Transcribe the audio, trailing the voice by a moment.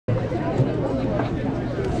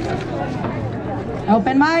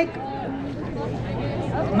Open mic.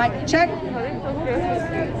 Mic check.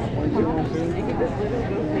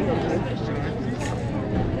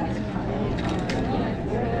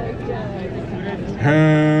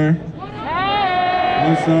 Hey.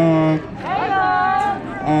 What's up?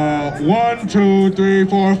 1, 2, 3,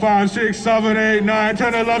 4, 5, 6, 7, 8, 9,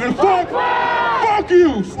 10, 11. Fuck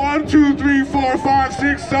you! 1, 2, 3, 4, 5,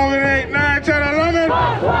 6, 7, 8, 9, 10, 11.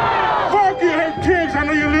 Fuck you! Hey, kids, I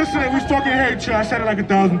know you're listening. We fucking hate you. I said it like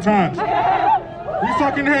 1,000 times. We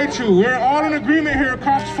fucking hate you. We're all in agreement here.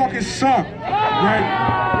 Cops fucking suck.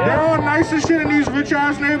 Right? They're all nice and shit in these rich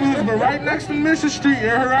ass neighborhoods, but right next to Mission Street,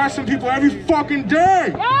 they're harassing people every fucking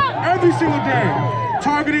day. Every single day.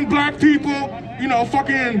 Targeting black people, you know,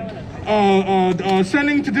 fucking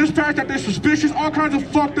sending to dispatch that they're suspicious, all kinds of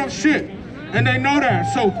fucked up shit. And they know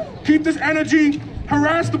that. So keep this energy,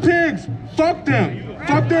 harass the pigs. Fuck them.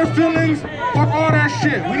 Fuck their feelings. Fuck all that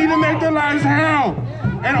shit. We need to make their lives hell.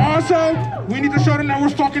 And also, we need to show them that we're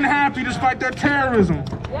fucking happy despite their terrorism.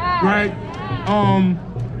 Right?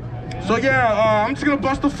 So yeah, I'm just gonna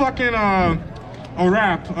bust a fucking a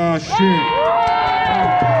rap shit.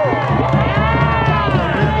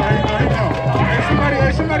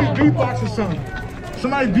 Hey, somebody beatbox or something.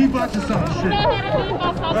 Somebody beatbox or something, shit.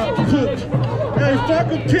 Hey, fuck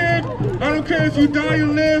a pig. I don't care if you die or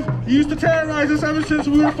live. You used to terrorize us ever since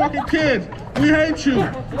we were fucking kids. We hate you.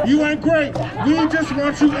 You ain't great. We just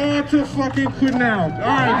want you all to fucking quit now. All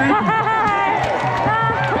right, thank you.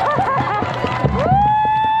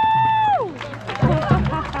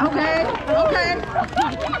 Okay.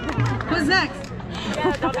 Who's next?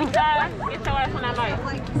 Yeah, don't be shy. Get your ass on that mic.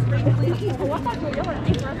 Hey, you want to?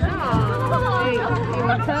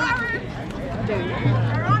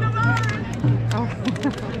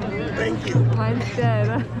 Thank you. Mine's dead.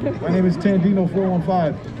 My name is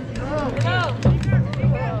Tandino415.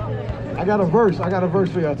 I got a verse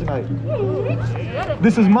for y'all tonight.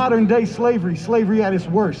 This is modern day slavery at its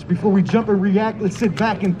worst. Before we jump and react, let's sit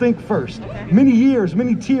back and think first. Many years,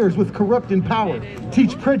 many tears with corrupting power.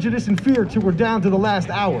 Teach prejudice and fear till we're down to the last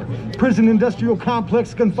hour. Prison industrial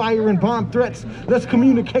complex, gunfire and bomb threats. Let's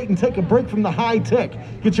communicate and take a break from the high tech.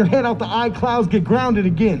 Get your head out the eye clouds, get grounded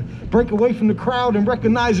again. Break away from the crowd and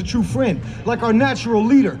recognize a true friend. Like our natural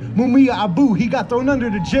leader, Mumia Abu. He got thrown under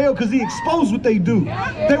the jail because he exposed what they do.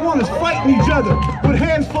 They want us fighting each other with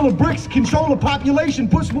hands full of bricks, control the population,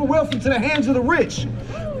 push more wealth into the hands of the rich.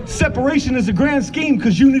 Separation is a grand scheme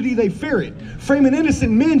because unity they fear it. Framing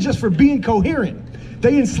innocent men just for being coherent.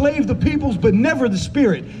 They enslave the peoples but never the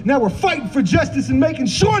spirit. Now we're fighting for justice and making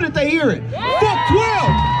sure that they hear it. Fuck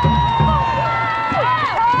 12!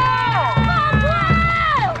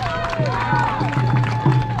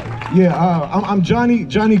 Yeah, I'm Johnny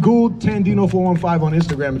Gould, Tandino415 on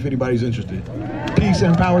Instagram if anybody's interested. Peace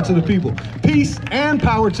and power to the people. Peace and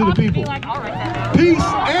power to the people. Peace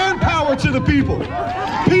and power to the people.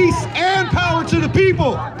 Peace and power to the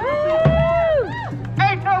people.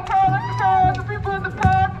 Ain't no power like the power, the people in the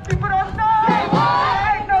power, the people don't know.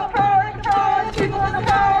 Ain't no power like the power, the people in the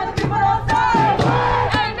power, the people don't know.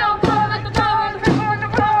 Ain't no power like the power, the people in the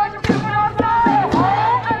power, the people don't know.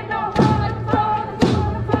 Ain't no power like the power, the people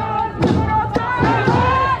in the power, the people don't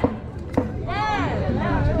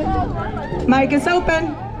know. Mic is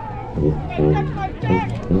open.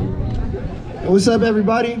 What's up,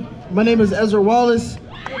 everybody? My name is Ezra Wallace,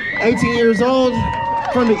 18 years old,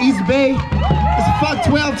 from the East Bay. It's fuck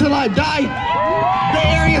 12 till I die. Bay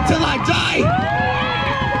Area till I die.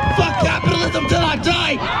 Fuck capitalism till I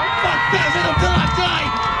die. Fuck fascism till I die.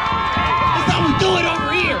 That's how we do it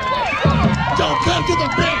over here. Don't come to the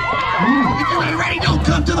Bay. If you ain't ready, don't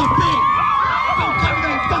come to the Bay. Don't come to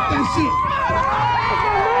that. Fuck that shit.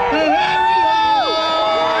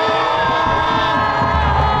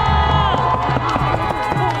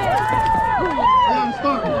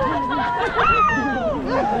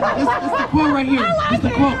 It's the quote right here. It's the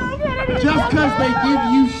quote. Just because they give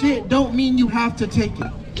you shit don't mean you have to take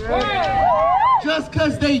it. Just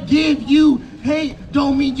because they give you hate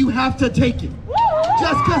don't mean you have to take it.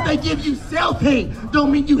 Just because they give you self-hate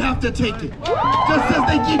don't mean you have to take it. Just because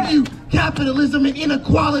they give you capitalism and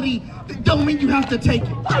inequality don't mean you have to take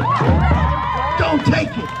it. Don't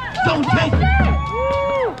take it. Don't take it.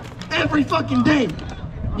 Every fucking day.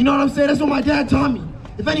 You know what I'm saying? That's what my dad taught me.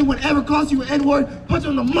 If anyone ever calls you an N-word, punch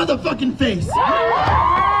him in the motherfucking face.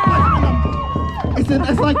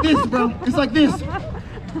 It's like this, bro. It's like this.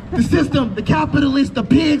 The system, the capitalists, the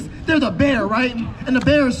pigs, they're the bear, right? And the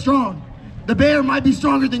bear is strong. The bear might be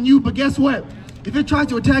stronger than you, but guess what? If it tries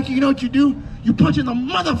to attack you, you know what you do? You punch in the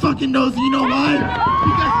motherfucking nose, and you know why?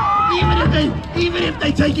 Because even if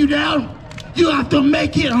they take you down, you have to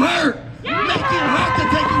make it hurt. Make Make it hurt to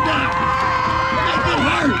take you down. Make it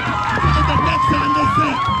hurt. And the next time they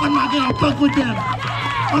say, I'm not gonna fuck with them.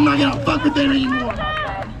 I'm not gonna fuck with them anymore.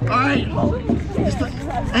 Alright?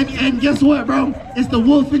 And guess what, bro? It's the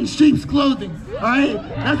wolf in sheep's clothing. Alright?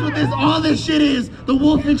 That's what all this shit is. The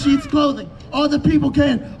wolf in sheep's clothing. All the people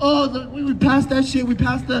we passed that shit. We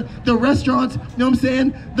passed the restaurants. You know what I'm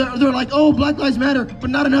saying? They're like, oh, Black Lives Matter,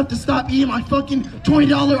 but not enough to stop eating my fucking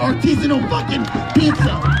 $20 artisanal fucking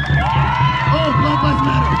pizza. Oh, Black Lives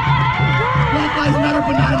Matter. Black Lives Matter,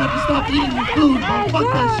 but not enough to stop eating your food, bro. Fuck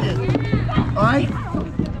that shit. Alright?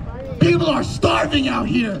 People are starving out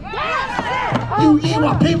here. You eat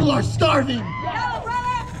while people are starving.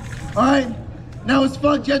 Alright? Now it's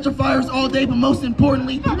fuck gentrifiers all day, but most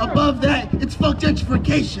importantly, above that, it's fuck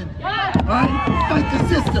gentrification. Alright? Fight the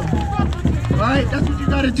system. Alright? That's what you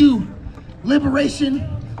gotta do. Liberation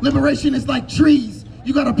is like trees.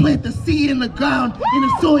 You gotta plant the seed in the ground, in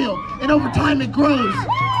the soil, and over time it grows.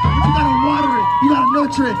 You gotta water it, you gotta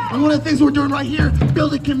nurture it. And one of the things we're doing right here,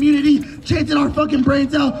 building community, chanting our fucking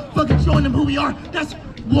brains out, fucking showing them who we are. That's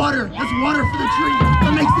water for the tree.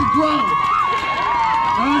 That makes it grow.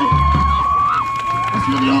 Alright? That's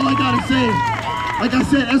really all I gotta say. Like I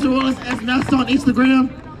said, as well as Master on Instagram,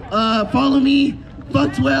 follow me,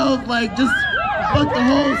 fuck 12, like just fuck the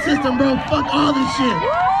whole system, bro. Fuck all this shit.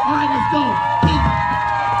 Alright, let's go. Peace.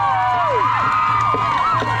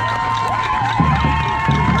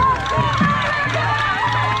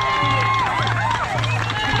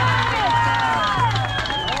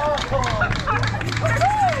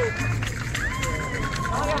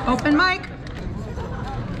 Open mic.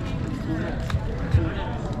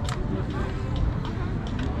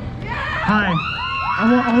 Hi.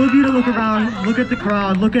 I want all of you to look around, look at the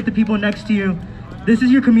crowd, look at the people next to you. This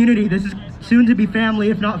is your community. This is soon to be family,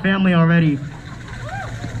 if not family already.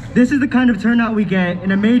 This is the kind of turnout we get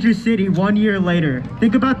in a major city 1 year later.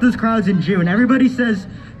 Think about those crowds in June. Everybody says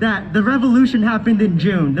that the revolution happened in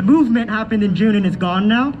June. The movement happened in June and it's gone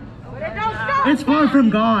now. It's far from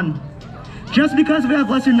gone. Just because we have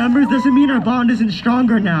lesser numbers doesn't mean our bond isn't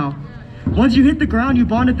stronger now. Once you hit the ground, you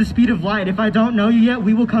bond at the speed of light. If I don't know you yet,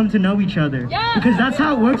 we will come to know each other. Because that's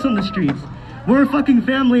how it works on the streets. We're a fucking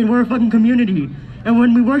family and we're a fucking community. And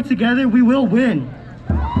when we work together, we will win.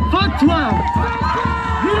 Fuck 12!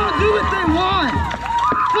 We don't do what they want!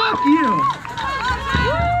 Fuck you!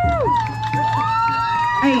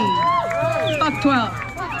 Hey, fuck 12.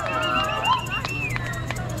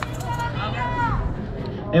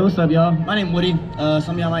 Hey, what's up, y'all? My name is Woody.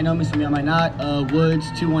 Some of y'all might know me, some of y'all might not.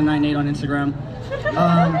 Woods2198 on Instagram.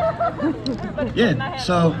 Yeah,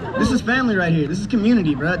 so this is family right here. This is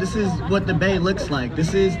community, bro. This is what the Bay looks like.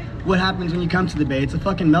 This is what happens when you come to the Bay. It's a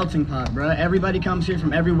fucking melting pot, bro. Everybody comes here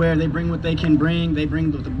from everywhere. They bring what they can bring. They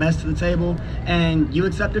bring the best to the table, and you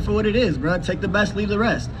accept it for what it is, bro. Take the best, leave the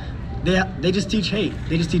rest. They just teach hate.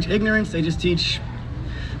 They just teach ignorance. They just teach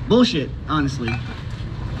bullshit, honestly.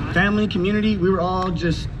 Family, community, we were all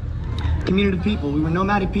just community people. We were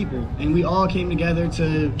nomadic people, and we all came together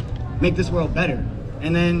to make this world better.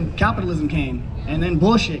 And then capitalism came, and then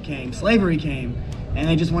bullshit came, slavery came, and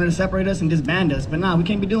they just wanted to separate us and disband us. But nah, we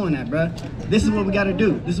can't be doing that, bruh. This is what we gotta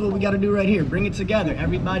do. This is what we gotta do right here. Bring it together.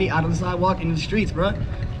 Everybody out of the sidewalk, into the streets, bruh.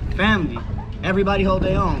 Family. Everybody hold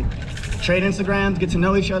their own. Trade Instagrams, get to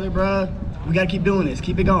know each other, bruh. We gotta keep doing this.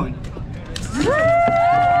 Keep it going.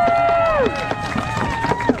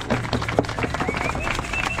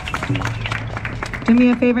 Do me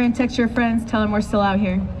a favor and text your friends. Tell them we're still out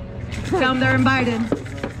here. Tell them they're invited.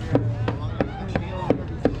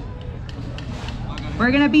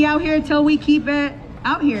 We're gonna be out here till we keep it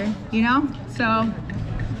out here, you know? So. I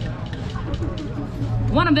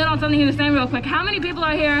want to build on something he was saying real quick. How many people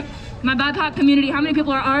are here, my BIPOC community, how many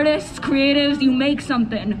people are artists, creatives, you make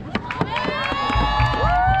something?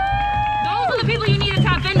 Those are the people you need to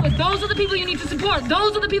tap in with. Those are the people you need to support.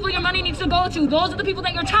 Those are the people your money needs to go to. Those are the people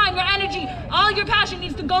that your time, your energy, all your passion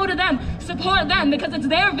needs to go to them. Support them because it's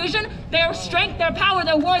their vision, their strength, their power,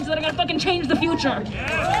 their words that are gonna fucking change the future.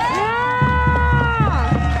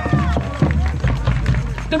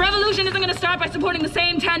 The revolution isn't gonna start by supporting the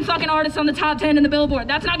same 10 fucking artists on the top 10 in the Billboard.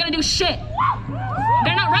 That's not gonna do shit.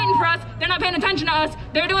 They're not writing for us. They're not paying attention to us.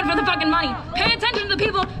 They're doing it for the fucking money. Pay attention to the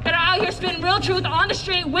people that are out here spitting real truth on the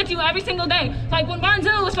street with you every single day. Like when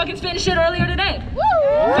Barnzilla was fucking spitting shit earlier today.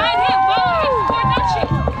 Find him, follow him, support that shit.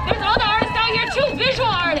 There's other artists out here too, visual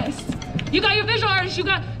artists. You got your visual artists, you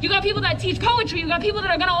got people that teach poetry, you got people that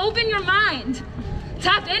are gonna open your mind.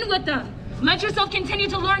 Tap in with them. Let yourself continue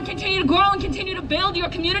to learn, continue to grow, and continue to build your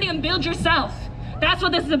community and build yourself. That's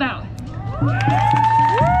what this is about.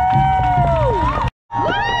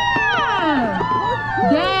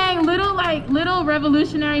 Dang, little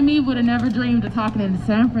revolutionary me would have never dreamed of talking in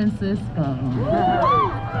San Francisco.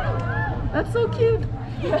 That's so cute.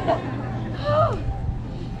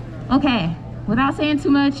 Okay, without saying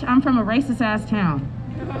too much, I'm from a racist ass town.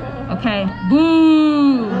 Okay,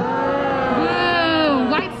 boo. Boo,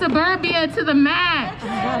 white suburbia to the max.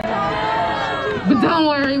 But don't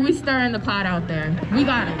worry, we stirring the pot out there. We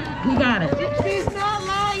got it, we got it. She's not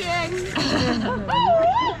lying.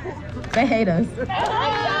 They hate us.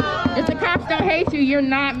 If the cops don't hate you, you're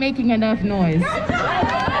not making enough noise.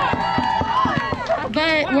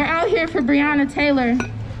 But we're out here for Breonna Taylor.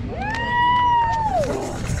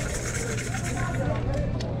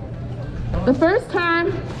 The first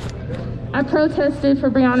time I protested for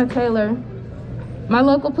Breonna Taylor, my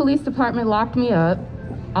local police department locked me up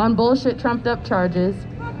on bullshit trumped up charges.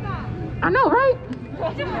 I know, right?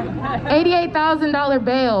 $88,000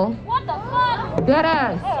 bail. What the fuck? Dead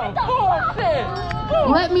ass.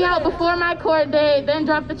 Let me out before my court date, then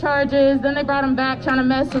dropped the charges, then they brought them back trying to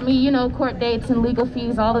mess with me, you know, court dates and legal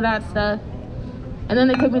fees, all of that stuff. And then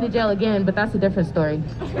they took me to jail again, but that's a different story.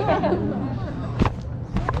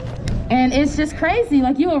 And it's just crazy,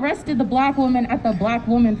 like you arrested the black woman at the black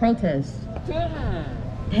woman protest.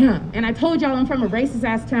 Yeah, and I told y'all I'm from a racist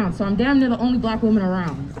ass town, so I'm damn near the only black woman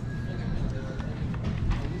around.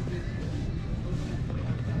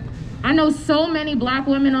 I know so many black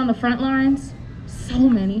women on the front lines, so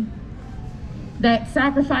many, that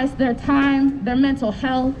sacrifice their time, their mental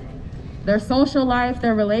health, their social life,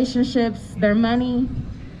 their relationships, their money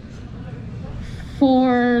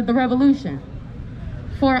for the revolution,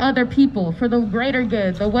 for other people, for the greater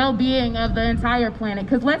good, the well-being of the entire planet.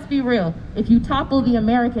 Because let's be real, if you topple the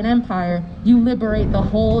American empire, you liberate the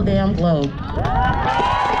whole damn globe.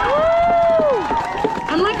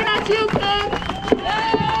 I'm looking at you, kid.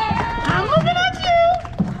 I'm looking at you.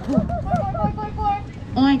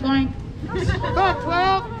 Oink, oink.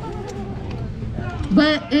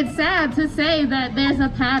 But it's sad to say that there's a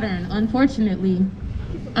pattern, unfortunately.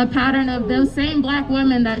 A pattern of those same black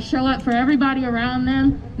women that show up for everybody around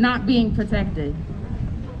them not being protected.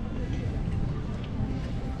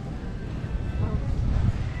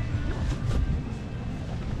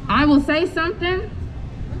 I will say something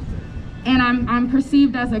and I'm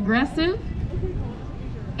perceived as aggressive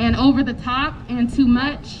and over the top and too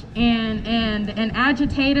much and an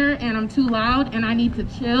agitator, and I'm too loud and I need to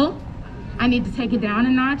chill. I need to take it down a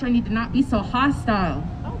notch. I need to not be so hostile.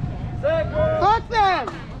 Fuck them!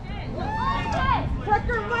 Check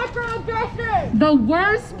your microaggression! The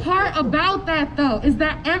worst part about that though is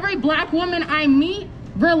that every black woman I meet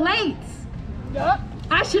relates. Yep.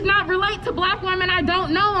 I should not relate to black women I don't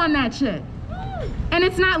know on that shit. And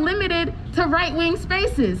it's not limited to right-wing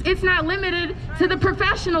spaces. It's not limited to the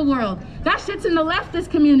professional world. That shit's in the leftist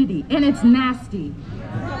community and it's nasty.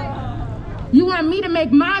 You want me to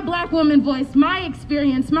make my black woman voice, my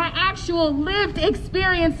experience, my actual lived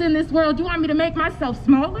experience in this world, you want me to make myself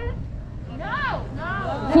smaller? No!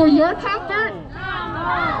 For your comfort?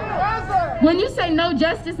 No! When you say no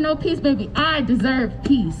justice, no peace, baby, I deserve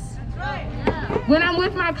peace. When I'm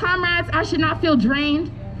with my comrades, I should not feel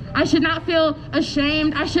drained. I should not feel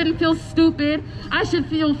ashamed. I shouldn't feel stupid. I should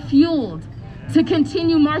feel fueled to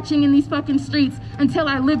continue marching in these fucking streets until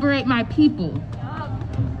I liberate my people.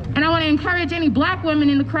 And I want to encourage any black women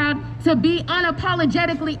in the crowd to be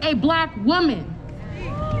unapologetically a black woman.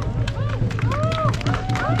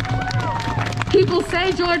 People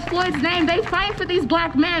say George Floyd's name, they fight for these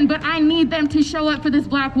black men, but I need them to show up for this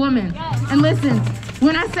black woman. And listen,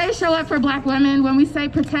 when I say show up for black women, when we say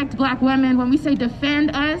protect black women, when we say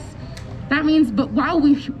defend us, that means but while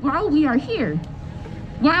we are here,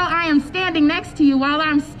 while I am standing next to you, while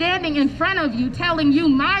I'm standing in front of you, telling you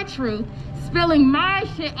my truth, spilling my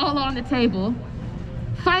shit all on the table,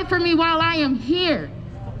 fight for me while I am here.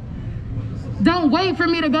 Don't wait for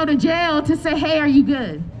me to go to jail to say, hey, are you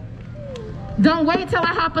good? Don't wait till I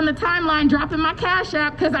hop on the timeline dropping my Cash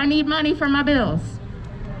App because I need money for my bills.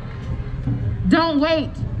 Don't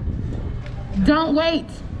wait. Don't wait.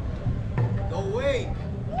 Don't wait.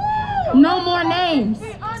 No more names.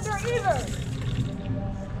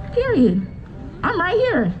 Period. I'm right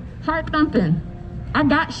here, heart thumping. I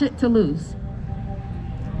got shit to lose.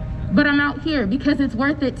 But I'm out here because it's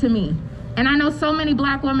worth it to me. And I know so many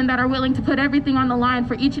black women that are willing to put everything on the line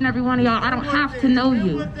for each and every one of y'all. I don't have to know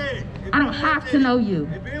you. I don't have to know you.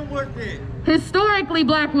 It's been worth it. Historically,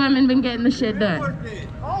 black women been getting the shit done.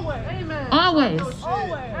 Always. Amen. Always.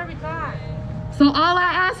 Always. Every time. So all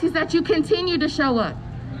I ask is that you continue to show up.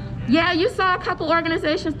 Yeah, you saw a couple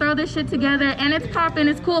organizations throw this shit together and it's popping,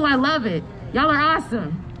 it's cool, I love it. Y'all are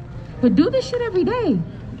awesome. But do this shit every day.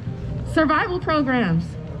 Survival programs.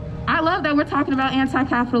 I love that we're talking about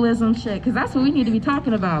anti-capitalism shit, because that's what we need to be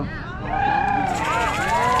talking about.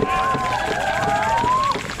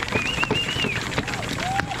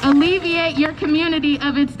 Alleviate your community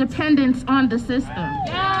of its dependence on the system.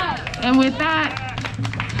 And with that,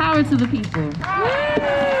 power to the people.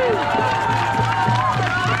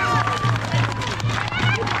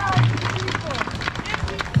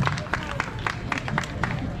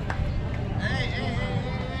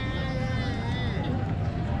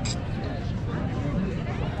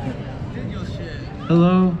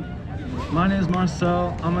 Hello, my name is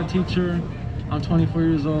Marcel. I'm a teacher. I'm 24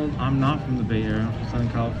 years old. I'm not from the Bay Area. I'm from Southern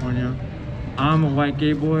California. I'm a white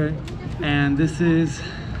gay boy, and this is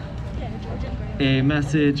a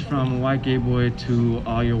message from a white gay boy to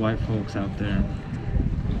all your white folks out there.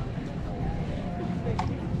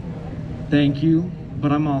 Thank you,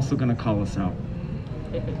 but I'm also gonna call us out.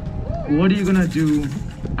 What are you gonna do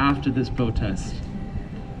after this protest?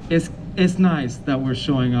 It's nice that we're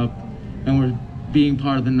showing up and we're being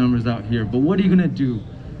part of the numbers out here, but what are you gonna do?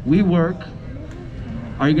 We work.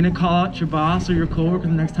 Are you gonna call out your boss or your coworker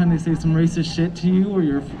the next time they say some racist shit to you or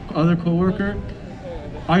your other coworker?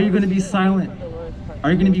 Are you gonna be silent?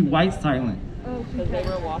 Are you gonna be white silent?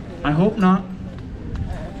 I hope not.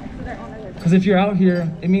 Because if you're out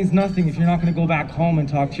here, it means nothing if you're not gonna go back home and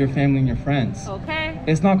talk to your family and your friends. Okay.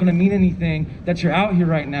 It's not gonna mean anything that you're out here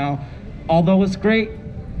right now, although it's great.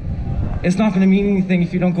 It's not gonna mean anything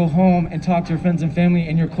if you don't go home and talk to your friends and family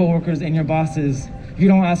and your coworkers and your bosses. If you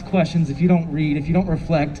don't ask questions, if you don't read, if you don't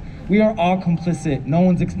reflect. We are all complicit. No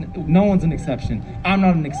one's an exception. I'm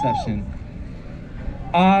not an exception.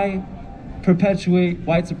 I perpetuate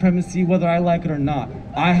white supremacy whether I like it or not.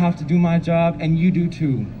 I have to do my job and you do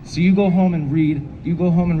too. So you go home and read, you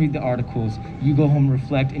go home and read the articles, you go home and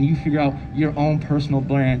reflect, and you figure out your own personal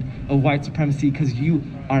brand of white supremacy, because you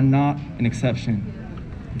are not an exception.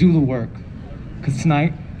 Do the work. Because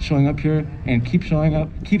tonight, showing up here and keep showing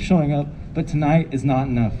up, but tonight is not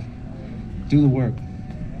enough. Do the work.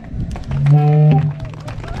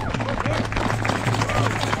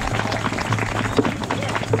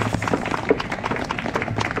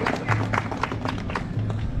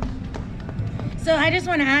 So I just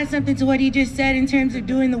want to add something to what he just said in terms of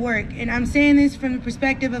doing the work. And I'm saying this from the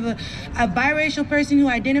perspective of a biracial person who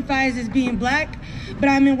identifies as being black, but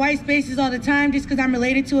I'm in white spaces all the time just because I'm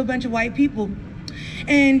related to a bunch of white people.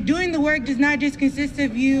 And doing the work does not just consist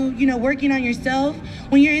of you working on yourself.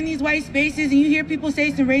 When you're in these white spaces and you hear people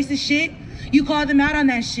say some racist shit, you call them out on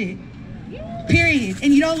that shit. Period.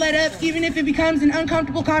 And you don't let up, even if it becomes an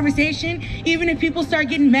uncomfortable conversation, even if people start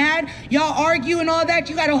getting mad, y'all argue and all that,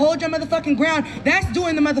 you gotta hold your motherfucking ground. That's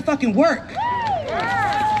doing the motherfucking work.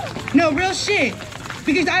 No, real shit.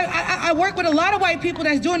 Because I work with a lot of white people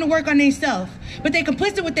that's doing the work on themselves, but they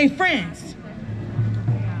complicit with their friends.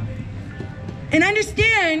 And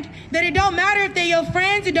understand that it don't matter if they're your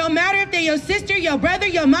friends, it don't matter if they're your sister, your brother,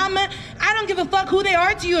 your mama. I don't give a fuck who they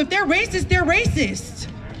are to you. If they're racist, they're racist.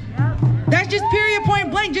 That's just period, point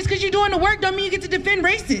blank. Just because you're doing the work don't mean you get to defend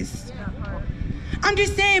racists. I'm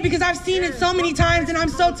just saying, because I've seen it so many times and I'm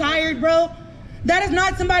so tired, bro. That is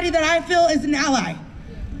not somebody that I feel is an ally.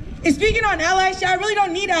 And speaking on allies, I really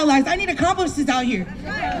don't need allies. I need accomplices out here.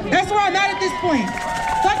 That's where I'm at this point.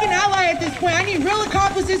 Fucking ally at this point. I need real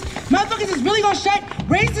accomplices. Motherfuckers is really gonna shut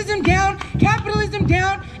racism down, capitalism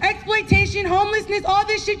down, exploitation, homelessness, all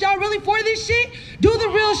this shit. Y'all really for this shit? Do the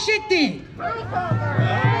real shit then.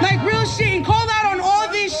 Like real shit, and call out on all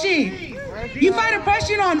this shit. You fight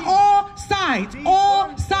oppression on all sides.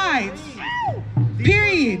 All sides.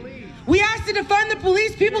 Period. We asked to defund the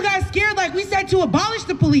police. People got scared, like we said, to abolish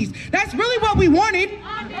the police. That's really what we wanted.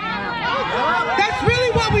 That's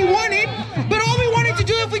really what we wanted. But all we wanted to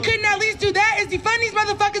do, if we couldn't at least do that, is defund these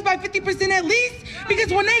motherfuckers by 50% at least.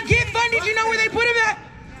 Because when they get funded, you know where they put them at?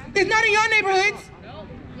 It's not in your neighborhoods.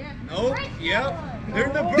 Nope. Yep. They're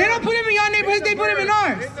in the burbs. They don't put them in your neighborhoods, they put them in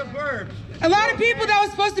ours. In the burbs. A lot of people that was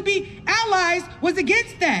supposed to be allies was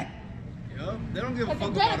against that. Yep. They don't give a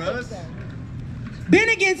fuck about us. Been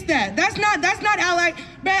against that. That's not ally.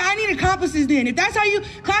 Man, I need accomplices then. If that's how you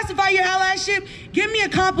classify your allyship, give me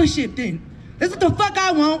accompliship then. That's what the fuck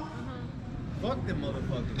I want. Fuck them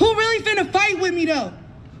motherfuckers. Who really finna fight with me though?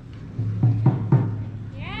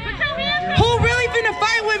 Who really finna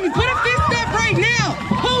fight with me? Put a fist up right now.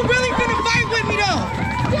 Who really finna fight with me though?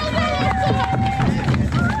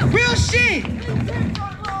 Real shit.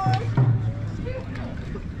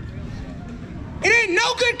 It ain't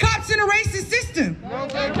no good cops in a racist system. No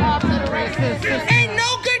good cops in a racist system. Ain't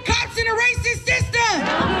no good cops in a racist system. No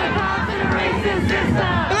good cops in a racist system.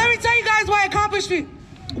 But let me tell you guys why accomplishment,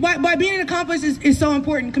 why being an accomplice is so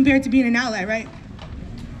important compared to being an ally, right?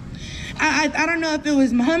 I don't know if it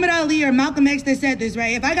was Muhammad Ali or Malcolm X that said this,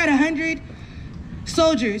 right? If I got 100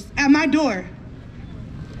 soldiers at my door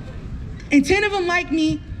and 10 of them like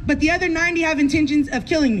me, but the other 90 have intentions of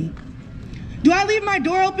killing me, do I leave my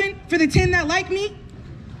door open for the 10 that like me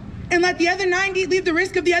and let the other 90 leave the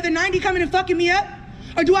risk of the other 90 coming and fucking me up?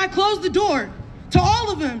 Or do I close the door to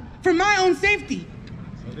all of them for my own safety?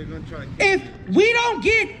 So they're gonna try to If we don't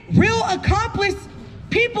get real accomplished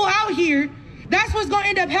people out here, that's what's gonna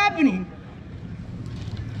end up happening.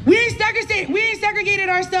 We ain't segregated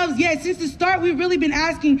ourselves yet. Since the start, we've really been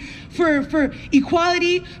asking for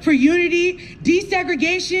equality, for unity,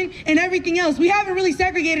 desegregation, and everything else. We haven't really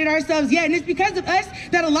segregated ourselves yet, and it's because of us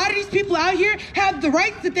that a lot of these people out here have the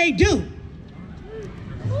rights that they do.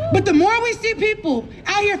 But the more we see people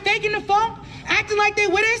out here faking the funk, acting like they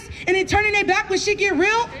with us, and then turning their back when shit get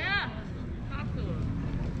real,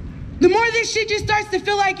 the more this shit just starts to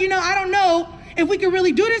feel like, you know, I don't know if we can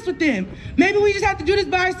really do this with them. Maybe we just have to do this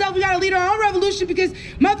by ourselves. We gotta lead our own revolution because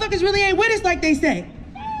motherfuckers really ain't with us like they say.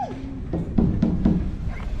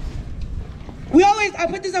 I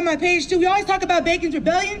put this on my page too, we always talk about Bacon's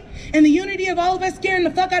Rebellion and the unity of all of us scaring the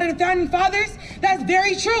fuck out of the founding fathers. That's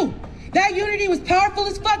very true. That unity was powerful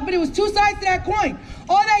as fuck, but it was two sides to that coin.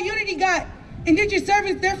 All that unity got indentured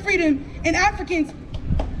servants their freedom and Africans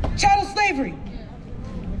chattel slavery.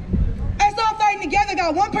 Us all fighting together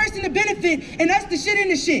got one person to benefit and us the shit in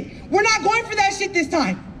the shit. We're not going for that shit this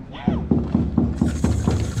time.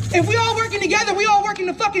 If we all working together, we all working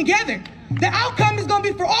the fucking together. The outcome is gonna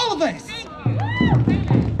be for all of us.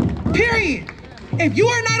 Period. If you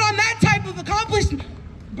are not on that type of accomplishment,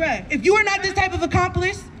 bruh, if you are not this type of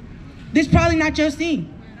accomplice, this is probably not your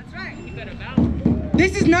scene. That's right. You better balance.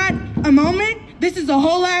 This is not a moment, this is a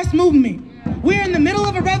whole ass movement. We're in the middle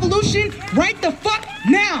of a revolution right the fuck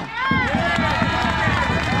now.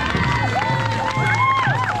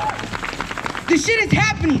 The shit is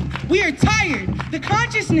happening. We are tired. The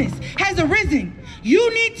consciousness has arisen. You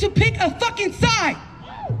need to pick a fucking side.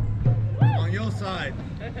 On your side.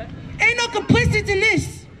 Ain't no complicits in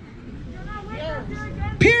this.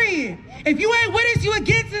 Period. If you ain't with us, you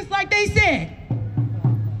against us like they said.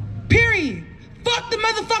 Period. Fuck the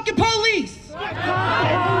motherfucking police. Fuck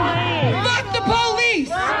the police.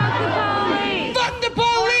 Fuck the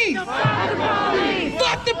police.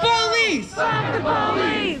 Fuck the police.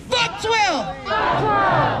 Fuck 12.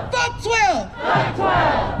 Fuck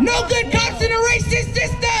 12. No good cops in a racist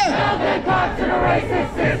system. No good cops in a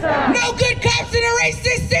racist system. No good cops in a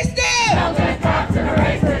racist system. No good cops in a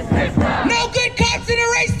racist system. No good cops in a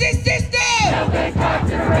racist system. No good cops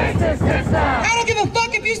in a racist system. I don't give a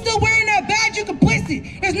fuck if you still wearing that badge, you're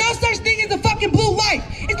complicit. There's no such thing as a fucking blue life.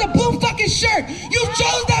 It's a blue fucking shirt. You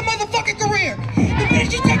chose that motherfucking career. The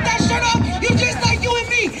minute you take that shirt off, you're just like you and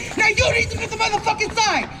me. Now you need to pick a motherfucking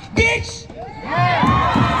side, bitch.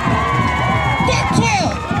 Fuck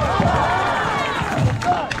 12.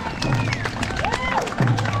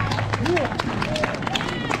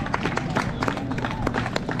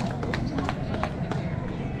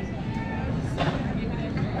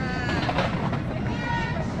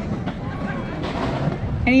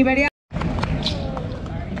 Anybody else?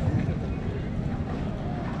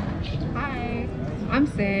 Hi, I'm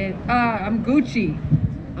Sid. I'm Gucci.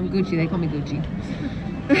 I'm Gucci. They call me Gucci.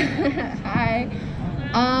 Hi.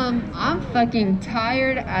 I'm fucking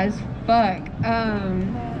tired as fuck.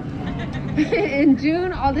 In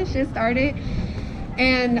June, all this shit started,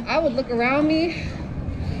 and I would look around me.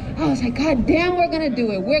 I was like, God damn, we're gonna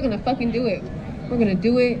do it. We're gonna fucking do it. We're gonna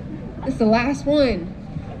do it. It's the last one.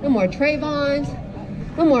 No more Trayvons.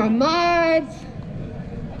 No more Ahmauds.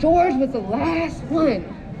 George was the last one.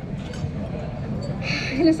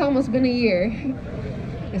 And it's almost been a year.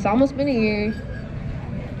 It's almost been a year.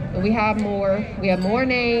 And we have more. We have more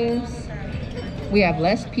names. We have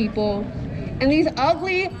less people. And these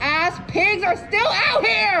ugly ass pigs are still out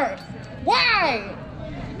here. Why?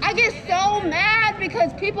 I get so mad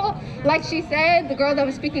because people, like she said, the girl that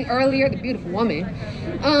was speaking earlier, the beautiful woman,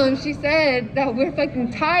 she said that we're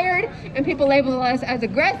fucking tired and people label us as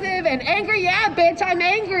aggressive and angry. Yeah, bitch, I'm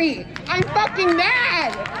angry. I'm fucking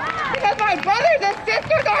mad because my brothers and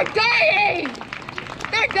sisters are dying.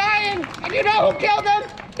 They're dying, and you know who killed them?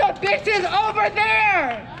 The bitches over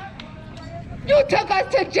there. You took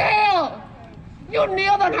us to jail. You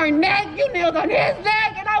kneeled on her neck, you kneeled on his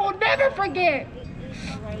neck, and I will never forget.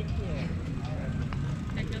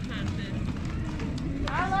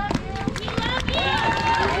 I love you. We love you.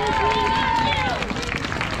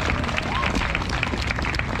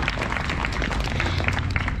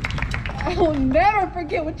 I will never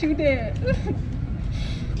forget what you did.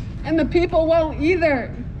 And the people won't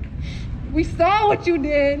either. We saw what you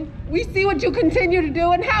did. We see what you continue to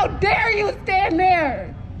do, and how dare you stand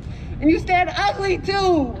there? And you stand ugly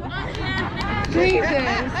too.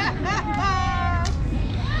 Jesus.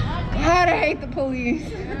 God, I hate the police.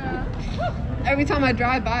 Every time I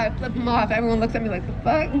drive by, I flip them off. Everyone looks at me like, the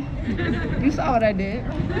fuck? You saw what I did. I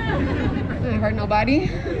didn't hurt nobody.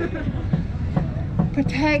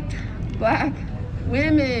 Protect Black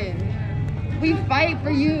women. We fight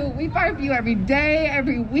for you. We fight for you every day,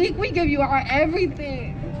 every week. We give you our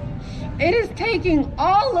everything. It is taking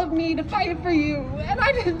all of me to fight for you. And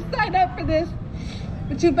I didn't sign up for this.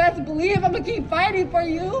 But you best believe I'm gonna keep fighting for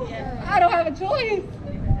you. I don't have a choice.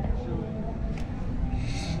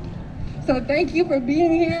 So thank you for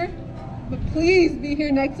being here. But please be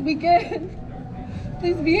here next weekend.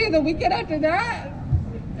 Please be here the weekend after that.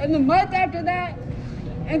 And the month after that.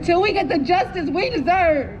 Until we get the justice we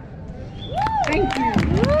deserve. Thank you.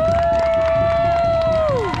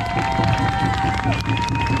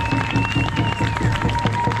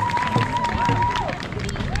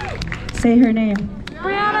 Say her name.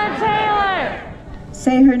 Breonna Taylor!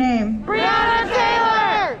 Say her name. Breonna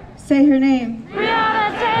Taylor! Say her name.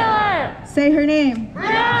 Breonna Taylor! Say her name.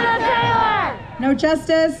 Breonna Taylor! No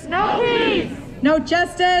justice. No peace! No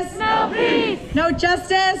justice. No peace! No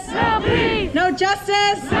justice. No peace! No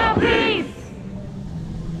justice. No peace!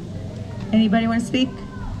 Anybody want to speak?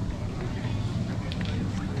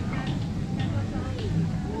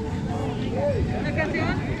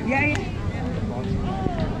 Yeah.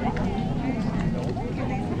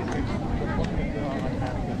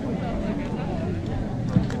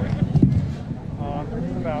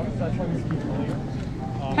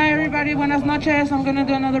 Hi everybody, buenas noches. I'm gonna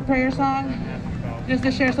do another prayer song just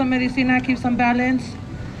to share some medicina, keep some balance.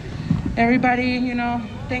 Everybody,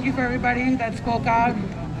 thank you for everybody that spoke out,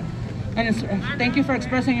 and thank you for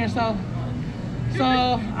expressing yourself. So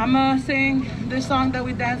I'm gonna sing this song that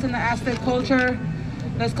we dance in the Aztec culture.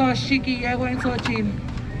 That's called Shiki Yegua Xochitl,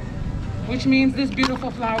 which means this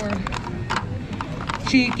beautiful flower.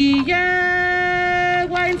 Shiki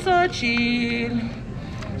Yegua Xochitl,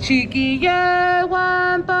 Shiki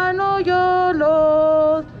Yegua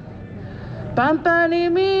Panoyolo, Pampani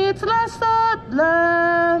Mitzla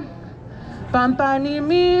Sotla, Pampani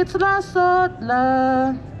Mitzla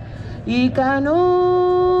Sotla, Ikanu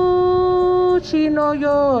Chino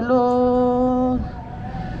Yolo,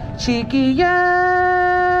 Shiki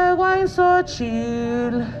Yegua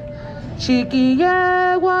Xochitl, Shiki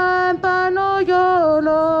Yegua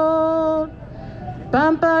Panoyolo,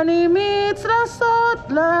 Pampani Mitzla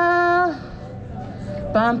Sotla,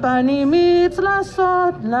 Pampani Mitzla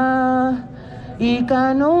Sotla,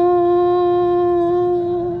 Ikanu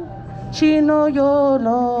Chino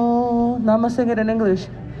Yolo. Now I'm gonna sing it in English.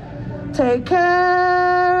 Take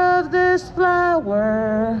care of this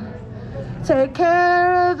flower. Take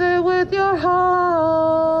care of it with your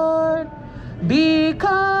heart.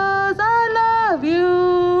 Because I love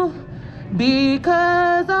you.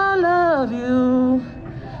 Because I love you.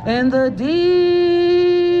 In the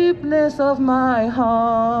deepness of my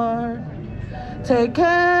heart. Take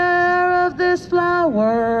care of this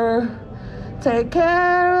flower. Take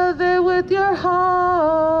care of it with your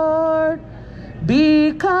heart.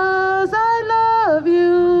 Because I love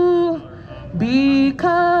you.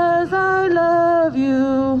 Because I love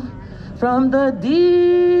you. From the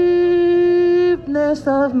deepness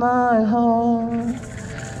of my heart.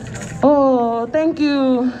 Oh, thank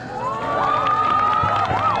you.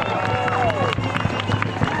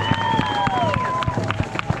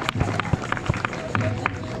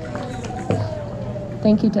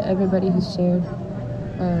 Thank you to everybody who shared.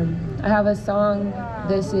 I have a song.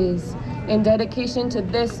 This is in dedication to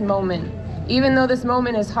this moment. Even though this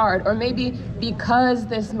moment is hard, or maybe because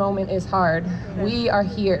this moment is hard, we are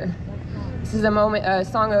here. This is a moment, a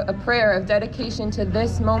song, a prayer of dedication to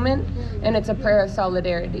this moment, and it's a prayer of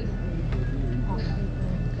solidarity.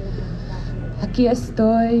 Aquí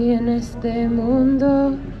estoy en este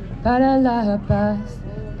mundo para la paz,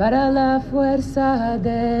 para la fuerza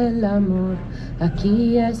del amor.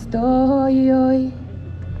 Aquí estoy hoy.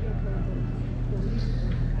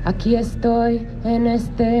 Aquí estoy en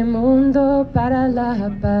este mundo para la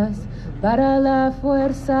paz, para la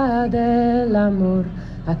fuerza del amor.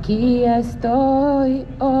 Aquí estoy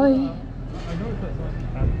hoy.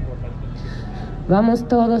 Vamos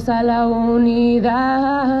todos a la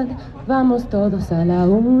unidad, vamos todos a la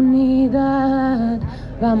unidad,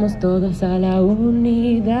 vamos todos a la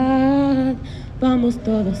unidad, vamos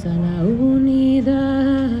todos a la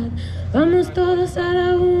unidad, vamos todos a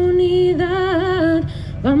la unidad,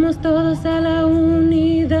 vamos todos a la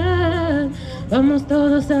unidad, vamos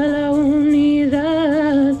todos a la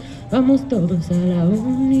unidad, Vamos todos a la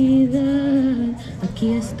unidad.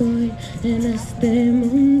 Aquí estoy en este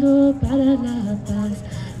mundo para la paz,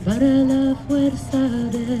 para la fuerza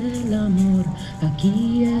del amor.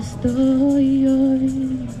 Aquí estoy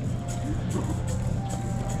hoy.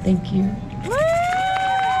 Thank you.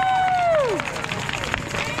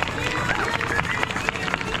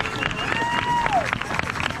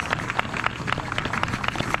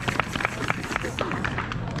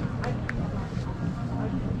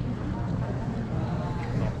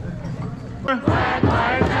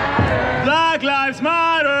 Black Lives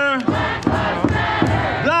Matter.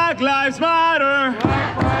 Black Lives Matter.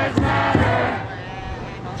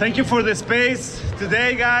 Thank you for the space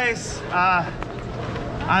today, guys.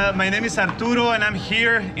 My name is Arturo, and I'm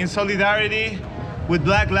here in solidarity with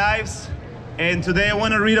Black Lives. And today I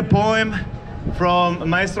want to read a poem from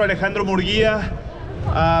Maestro Alejandro Murguia,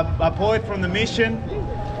 a poet from the Mission.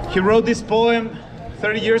 He wrote this poem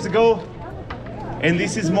 30 years ago, and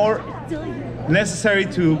this is more necessary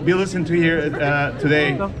to be listened to here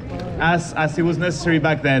today as it was necessary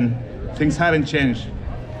back then. Things haven't changed.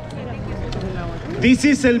 This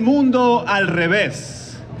is el mundo al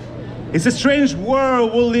revés. It's a strange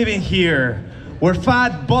world we're living here, where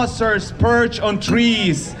fat buzzards perch on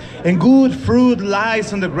trees and good fruit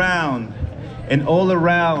lies on the ground, and all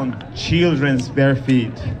around children's bare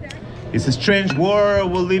feet. It's a strange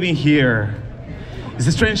world we're living here. It's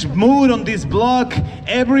a strange mood on this block.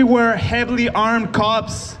 Everywhere heavily armed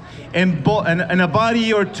cops and a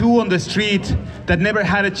body or two on the street that never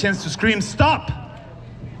had a chance to scream, "Stop!"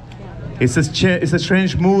 It's a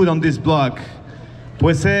strange mood on this block.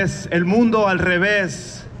 Pues es el mundo al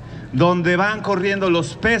revés, donde van corriendo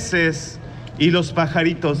los peces y los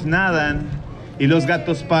pajaritos nadan y los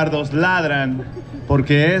gatos pardos ladran,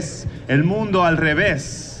 porque es el mundo al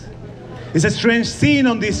revés. It's a strange scene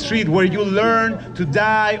on this street where you learn to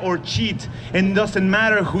die or cheat, and it doesn't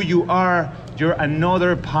matter who you are, you're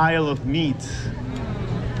another pile of meat.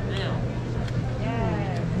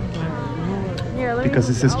 Because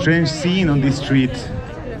it's a strange scene on this street.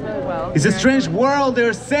 It's a strange world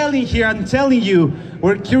they're selling here, I'm telling you,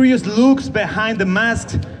 where curious looks behind the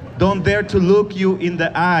mask don't dare to look you in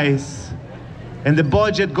the eyes. And the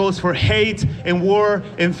budget goes for hate and war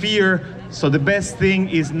and fear, so the best thing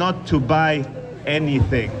is not to buy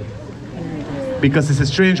anything. Because it's a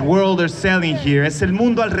strange world they're selling here. Es el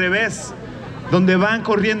mundo al revés, donde van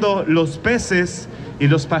corriendo los peces y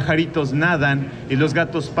los pajaritos nadan y los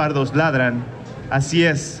gatos pardos ladran. Así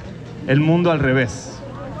es, el mundo al revés.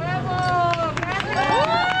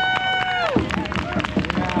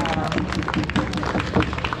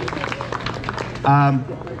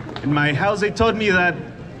 In my house they taught me that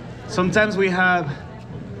sometimes we have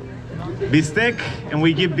bistec and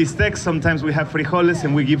we give bistec, sometimes we have frijoles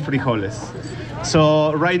and we give frijoles.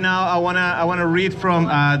 So right now I wanna read from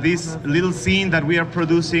this little scene that we are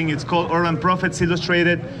producing. It's called Urban Prophets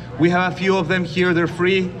Illustrated. We have a few of them here, they're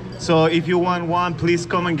free. So if you want one, please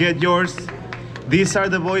come and get yours. These are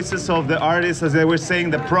the voices of the artists, as they were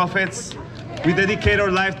saying, the prophets. We dedicate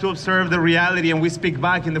our life to observe the reality and we speak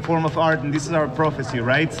back in the form of art, and this is our prophecy,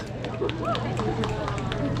 right?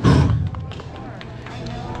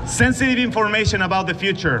 Sensitive information about the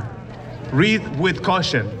future. Read with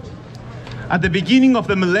caution. At the beginning of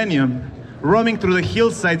the millennium, roaming through the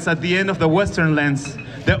hillsides at the end of the western lands,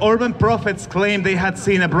 the urban prophets claimed they had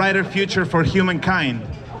seen a brighter future for humankind.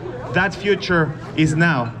 That future is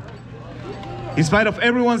now. In spite of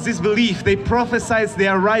everyone's disbelief, they prophesied the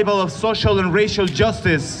arrival of social and racial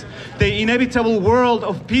justice, the inevitable world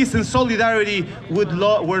of peace and solidarity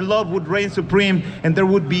where love would reign supreme and there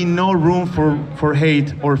would be no room for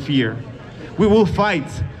hate or fear. We will fight,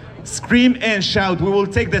 scream and shout. We will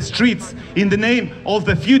take the streets in the name of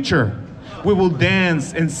the future. We will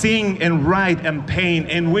dance and sing and write and paint,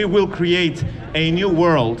 and we will create a new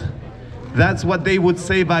world. That's what they would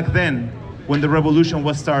say back then when the revolution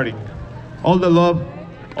was starting. All the love,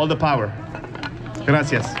 all the power.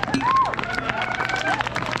 Gracias.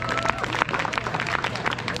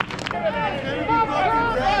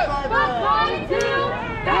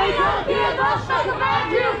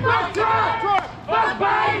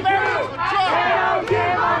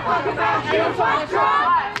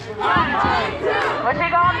 What you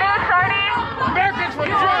gonna do, Shorty? Message for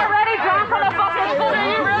Trump. You already drunk from the fucking school. Do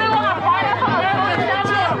you really want to fight us on level and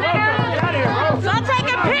seven, nigga? Stop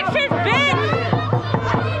taking pictures, bitch.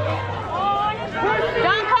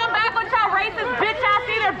 Don't come back with your racist bitch ass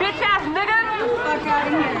either, bitch ass nigga. Fuck out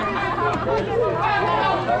of here.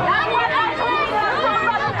 That's what I'm saying.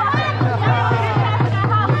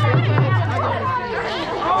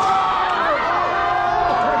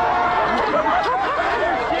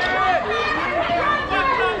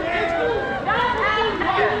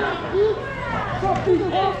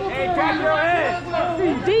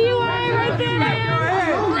 DUI right there, man.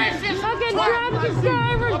 Fucking drunk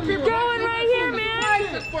driver going right here, man.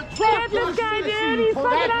 Get this guy, dude. He's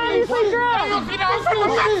fucking obviously drunk.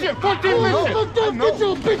 Get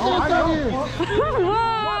your bitch ass out here.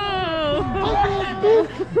 Whoa.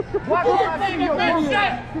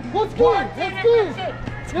 What's good?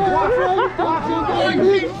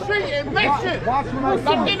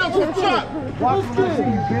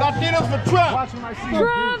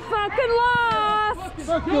 Trump fucking lost.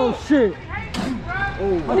 Fuck your shit.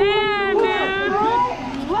 Damn, dude.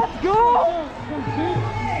 Let's go.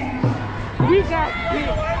 We got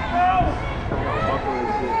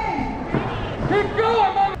Keep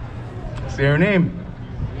going. Say your name.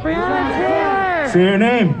 Breonna Taylor. Say your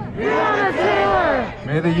name. Breonna Taylor.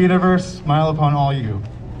 May the universe smile upon all you.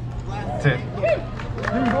 That's it.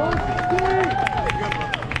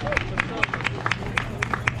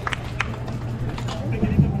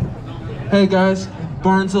 Hey guys,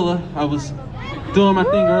 Barnzilla. I was doing my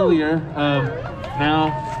thing earlier.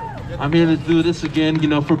 Now I'm here to do this again, you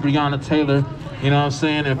know, for Breonna Taylor. You know what I'm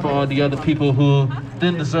saying? And for all the other people who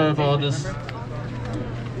didn't deserve all this.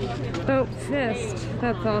 Dope fist.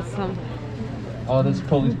 That's awesome. All this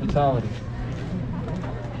police brutality.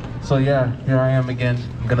 So yeah, here I am again.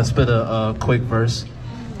 I'm gonna spit a quick verse.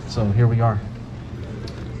 So here we are.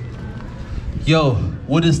 Yo,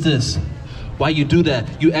 what is this? Why you do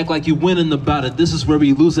that? You act like you winning about it. This is where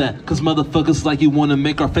we lose at. Cause motherfuckers like you wanna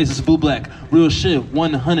make our faces blue black. Real shit,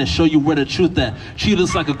 100, show you where the truth at. Treat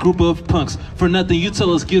us like a group of punks. For nothing, you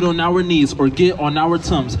tell us get on our knees or get on our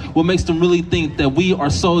tongues. What makes them really think that we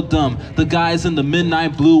are so dumb? The guys in the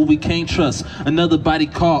midnight blue we can't trust. Another body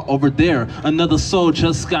caught over there. Another soul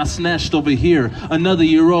just got snatched over here. Another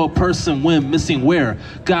year-old person went missing where?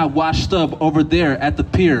 Got washed up over there at the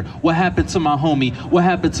pier. What happened to my homie? What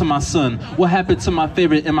happened to my son? What happened to my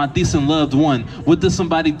favorite and my decent loved one? What did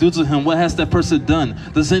somebody do to him? What has that person done?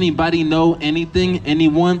 Does anybody know anything?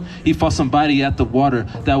 Anyone? He fought somebody at the water.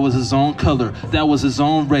 That was his own color. That was his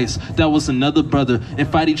own race. That was another brother. And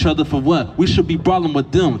fight each other for what? We should be brawling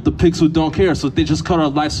with them, the pigs who don't care. So they just cut our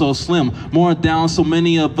life so slim. More down, so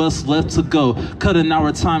many of us left to go. Cutting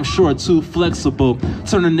our time short, too flexible.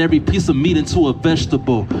 Turning every piece of meat into a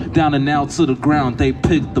vegetable. Down and out to the ground, they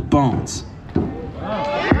pick the bones.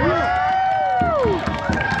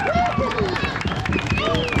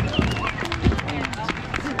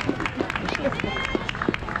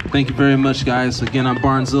 Thank you very much, guys. Again, I'm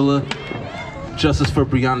Barnzilla. Justice for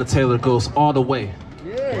Breonna Taylor goes all the way.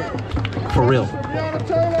 For real.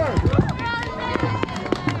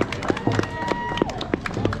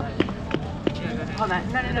 Hold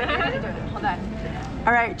on. No. Hold on.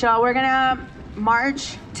 All right, y'all, we're gonna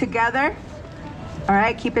march together. All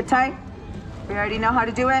right, keep it tight. We already know how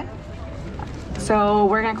to do it. So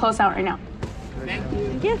we're gonna close out right now.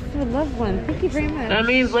 Yes, I love one. Thank you very much. That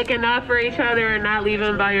means looking out for each other and not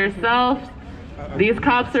leaving by yourself. These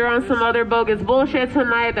cops are on some other bogus bullshit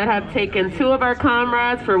tonight that have taken 2 of our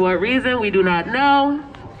comrades. For what reason, we do not know.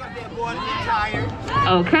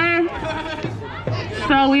 Okay.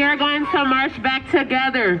 So we are going to march back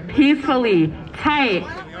together, peacefully, tight.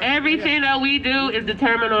 Everything that we do is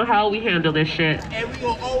determined on how we handle this shit. And we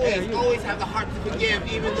will always have the heart to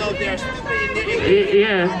forgive, even though they're stupid and they're ignorant.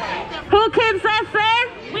 Yeah. Who keeps us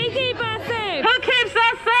safe? We keep us safe. Who keeps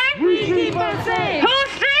us safe? We keep us safe. Whose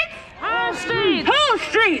streets? Our streets. Whose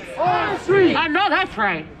streets? Our streets. I know that's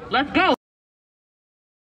right. Let's go.